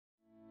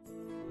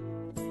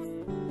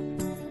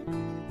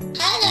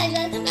guys,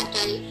 welcome back to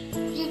our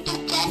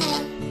YouTube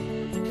channel.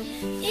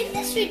 In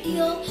this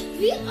video,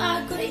 we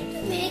are going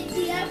to make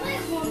DIY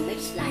homemade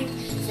slime.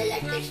 So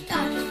let's get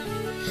started.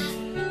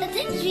 The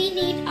things we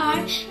need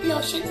are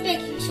lotion,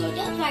 baking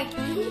soda, white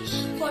glue,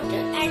 water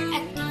and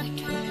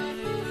activator.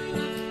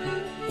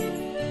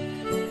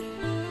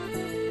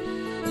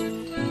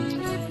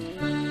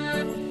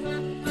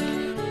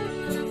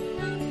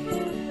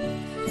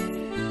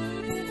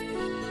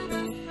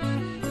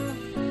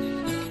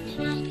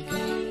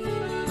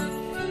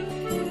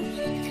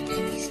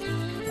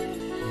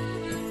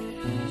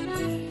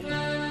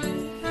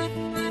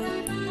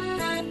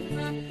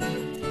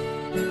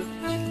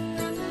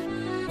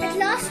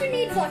 Last, we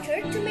need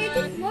water. To make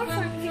it more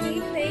fun, we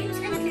need paints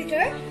and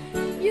glitter.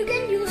 You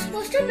can use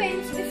poster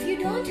paints if you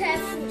don't have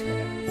food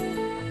color.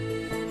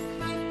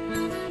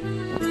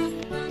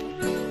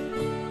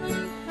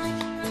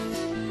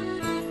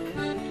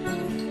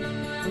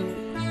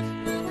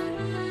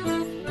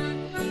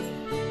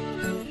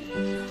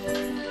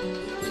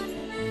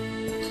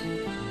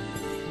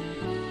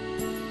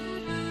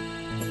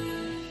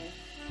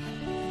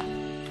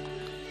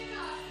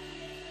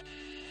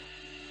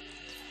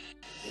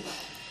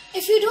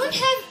 If you don't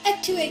have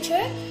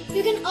activator,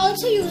 you can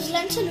also use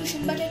lens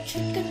solution, but it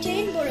should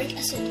contain boric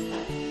acid.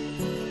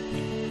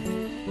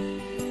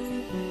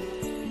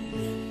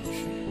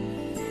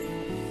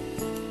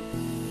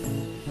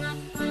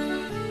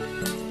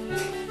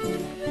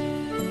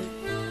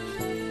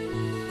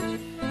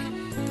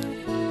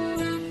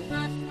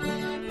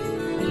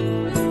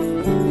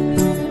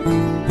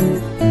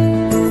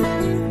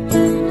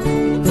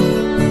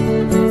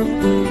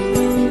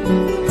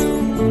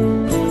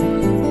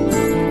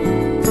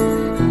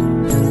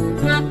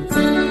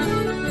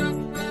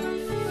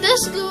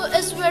 This glue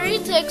is very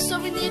thick, so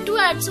we need to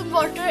add some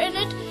water in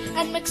it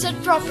and mix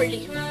it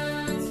properly.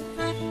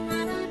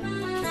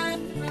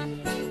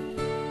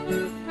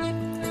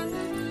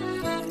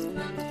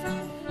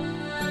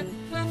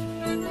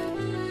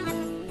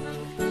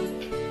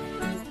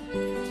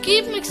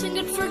 Keep mixing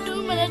it for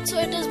 2 minutes so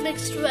it is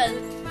mixed well.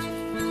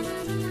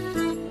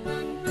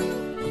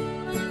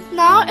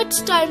 Now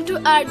it's time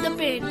to add the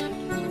paint.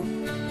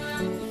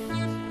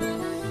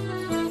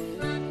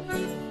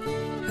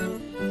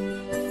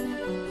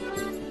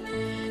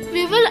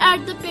 We will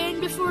add the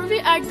paint before we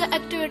add the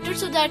activator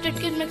so that it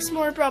can mix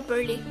more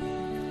properly.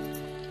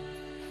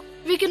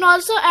 We can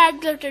also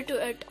add glitter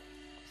to it.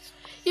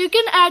 You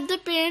can add the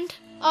paint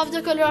of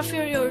the color of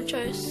your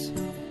choice.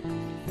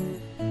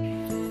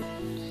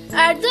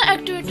 Add the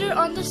activator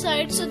on the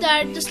side so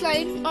that the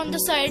slime on the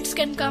sides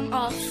can come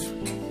off.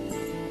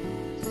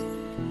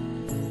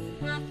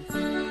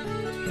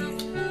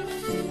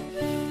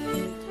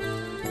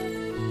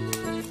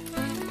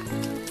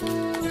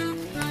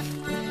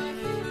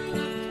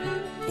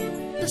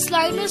 The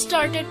slime has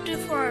started to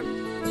form.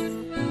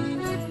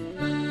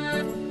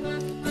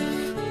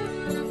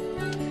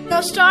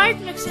 Now start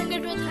mixing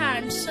it with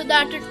hands so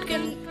that it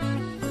can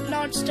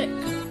not stick.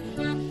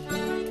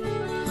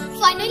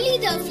 Finally,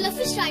 the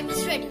fluffy slime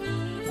is ready.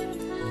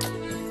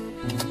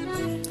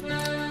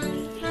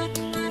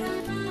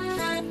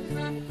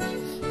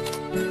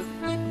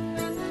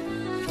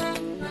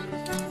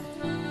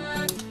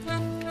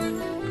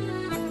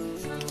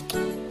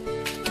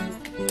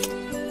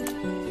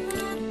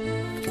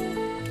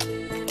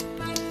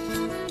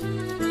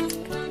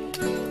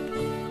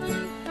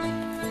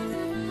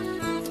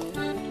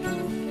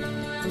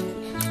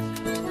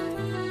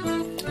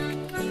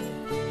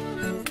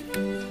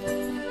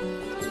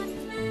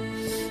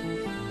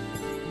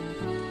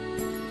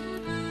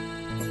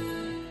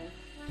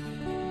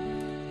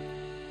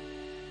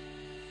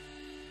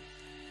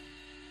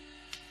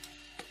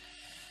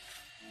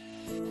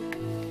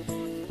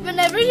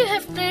 Whenever you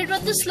have played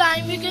with the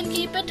slime, you can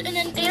keep it in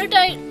an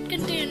airtight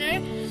container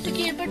to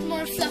keep it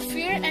more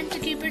fluffier and to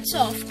keep it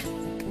soft.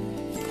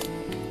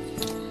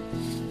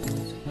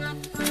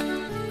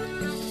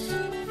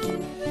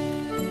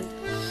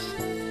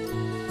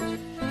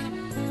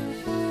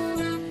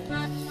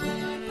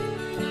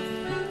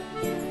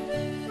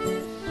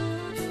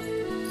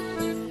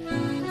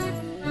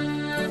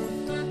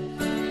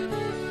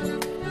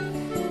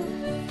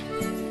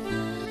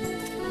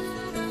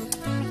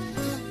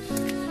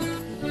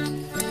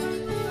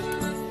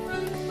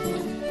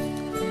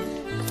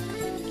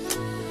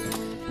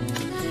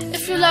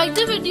 If you like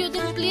the video,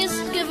 then please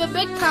give a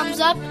big thumbs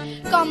up,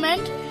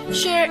 comment,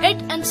 share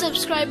it and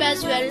subscribe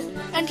as well,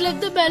 and click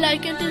the bell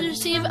icon to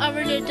receive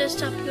our latest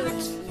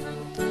uploads.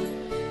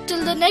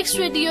 Till the next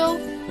video,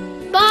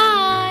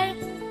 bye!